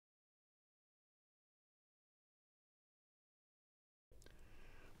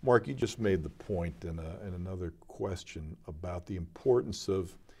Mark, you just made the point in another question about the importance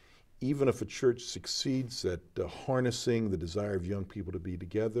of, even if a church succeeds at harnessing the desire of young people to be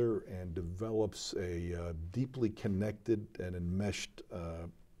together and develops a deeply connected and enmeshed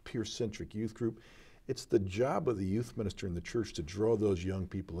peer-centric youth group, it's the job of the youth minister in the church to draw those young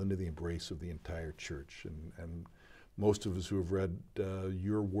people into the embrace of the entire church. And most of us who have read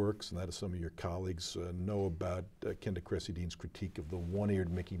your works, and that is some of your colleagues, know about Kenda Cressy-Dean's critique of the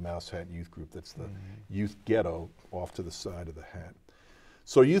one-eared Mickey Mouse hat youth group. That's the youth ghetto off to the side of the hat.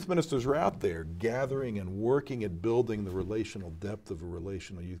 So youth ministers are out there gathering and working at building the relational depth of a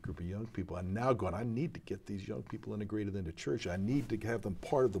relational youth group of young people, and now going, I need to get these young people integrated into church. I need to have them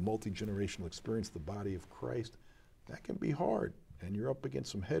part of the multi-generational experience, the body of Christ. That can be hard, and you're up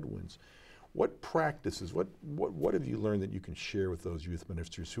against some headwinds. What practices, what have you learned that you can share with those youth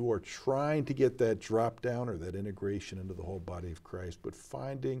ministers who are trying to get that drop down or that integration into the whole body of Christ, but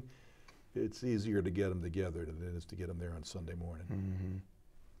finding it's easier to get them together than it is to get them there on Sunday morning? Mm-hmm.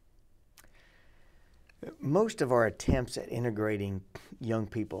 Most of our attempts at integrating young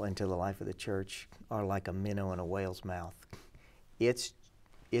people into the life of the church are like a minnow in a whale's mouth. It's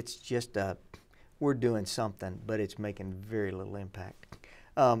just we're doing something, but it's making very little impact.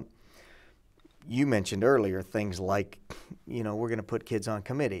 You mentioned earlier things like, we're going to put kids on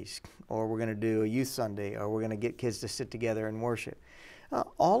committees, or we're going to do a youth Sunday, or we're going to get kids to sit together and worship,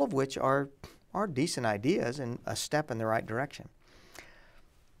 all of which are decent ideas and a step in the right direction.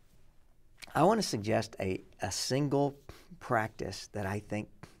 I want to suggest a single practice that I think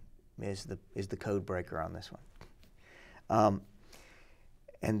is the code breaker on this one.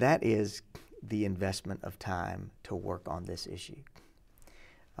 And that is the investment of time to work on this issue.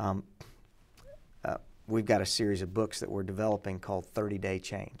 We've got a series of books that we're developing called 30-Day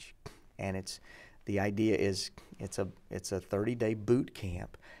Change. And the idea is it's a 30-day boot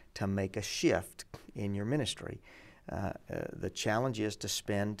camp to make a shift in your ministry. The challenge is to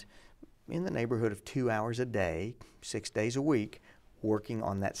spend in the neighborhood of 2 hours a day, 6 days a week, working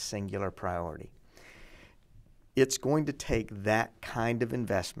on that singular priority. It's going to take that kind of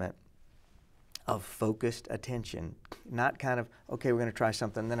investment of focused attention, not kind of, okay, we're going to try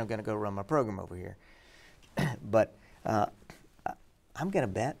something, then I'm going to go run my program over here. But I'm going to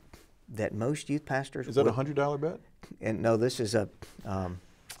bet that most youth pastors... Is that a $100 bet? And no, this is a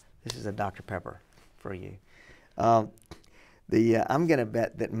Dr. Pepper for you. I'm going to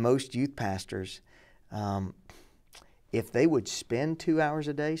bet that most youth pastors, if they would spend 2 hours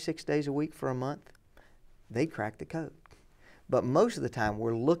a day, 6 days a week for a month, they'd crack the code. But most of the time,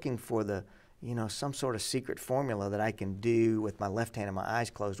 we're looking for some sort of secret formula that I can do with my left hand and my eyes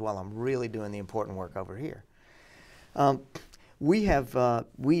closed while I'm really doing the important work over here. We have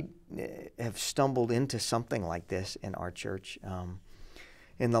stumbled into something like this in our church.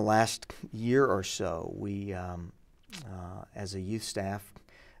 In the last year or so, we, as a youth staff,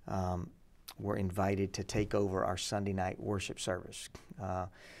 were invited to take over our Sunday night worship service.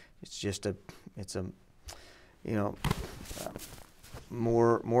 It's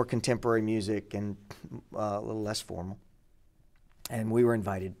more contemporary music and a little less formal, and we were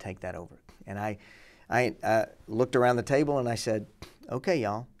invited to take that over. And I looked around the table and I said, okay,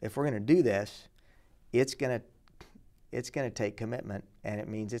 y'all, if we're going to do this, it's going to take commitment, and it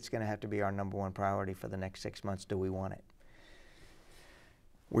means it's going to have to be our number one priority for the next 6 months. Do we want it?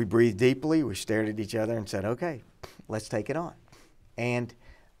 We breathed deeply, we stared at each other and said, okay, let's take it on. And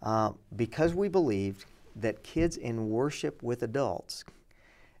because we believed that kids in worship with adults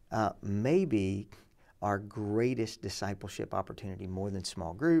may be our greatest discipleship opportunity, more than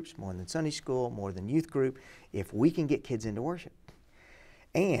small groups, more than Sunday school, more than youth group, if we can get kids into worship.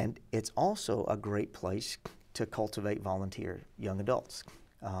 And it's also a great place to cultivate volunteer young adults.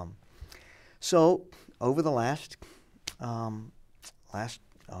 So over the last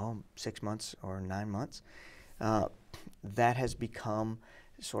 6 months or 9 months, that has become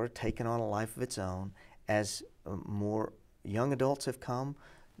sort of taken on a life of its own. As more young adults have come,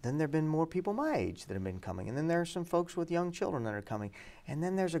 then there have been more people my age that have been coming. And then there are some folks with young children that are coming. And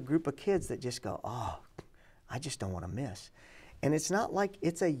then there's a group of kids that just go, oh, I just don't want to miss. And it's not like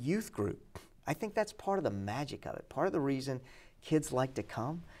it's a youth group. I think that's part of the magic of it. Part of the reason kids like to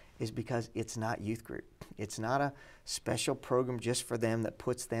come is because it's not youth group. It's not a special program just for them that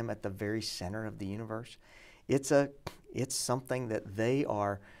puts them at the very center of the universe. It's something that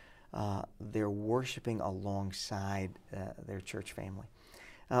they're worshiping alongside their church family.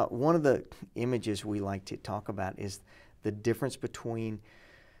 One of the images we like to talk about is the difference between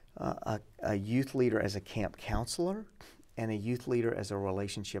a youth leader as a camp counselor and a youth leader as a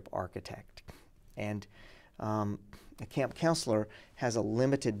relationship architect. And a camp counselor has a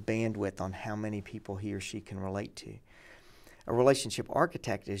limited bandwidth on how many people he or she can relate to. A relationship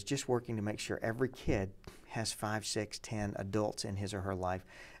architect is just working to make sure every kid has 5, 6, 10 adults in his or her life.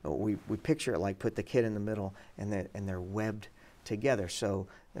 We picture it like put the kid in the middle and they're webbed together. So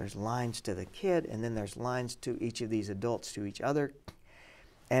there's lines to the kid, and then there's lines to each of these adults to each other.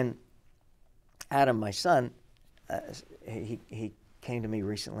 And Adam, my son, he came to me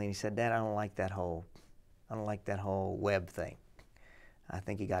recently and he said, "Dad, I don't like that whole web thing. I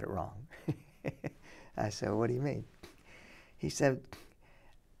think you got it wrong." I said, "What do you mean?" He said,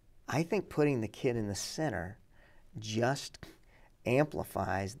 "I think putting the kid in the center just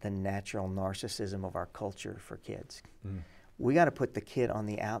amplifies the natural narcissism of our culture for kids. We got to put the kid on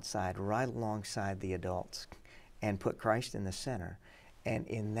the outside right alongside the adults and put Christ in the center. And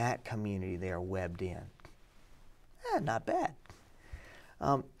in that community, they are webbed in." Not bad.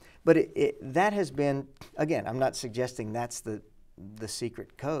 But that has been, again, I'm not suggesting that's the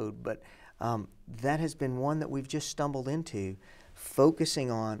secret code, but that has been one that we've just stumbled into,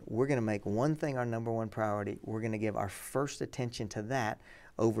 focusing on, we're going to make one thing our number one priority. We're going to give our first attention to that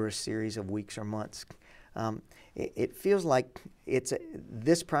over a series of weeks or months. It feels like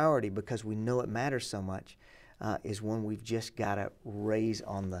this priority, because we know it matters so much, is one we've just got to raise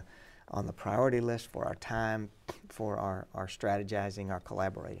on the priority list for our time, for our strategizing, our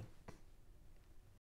collaborating.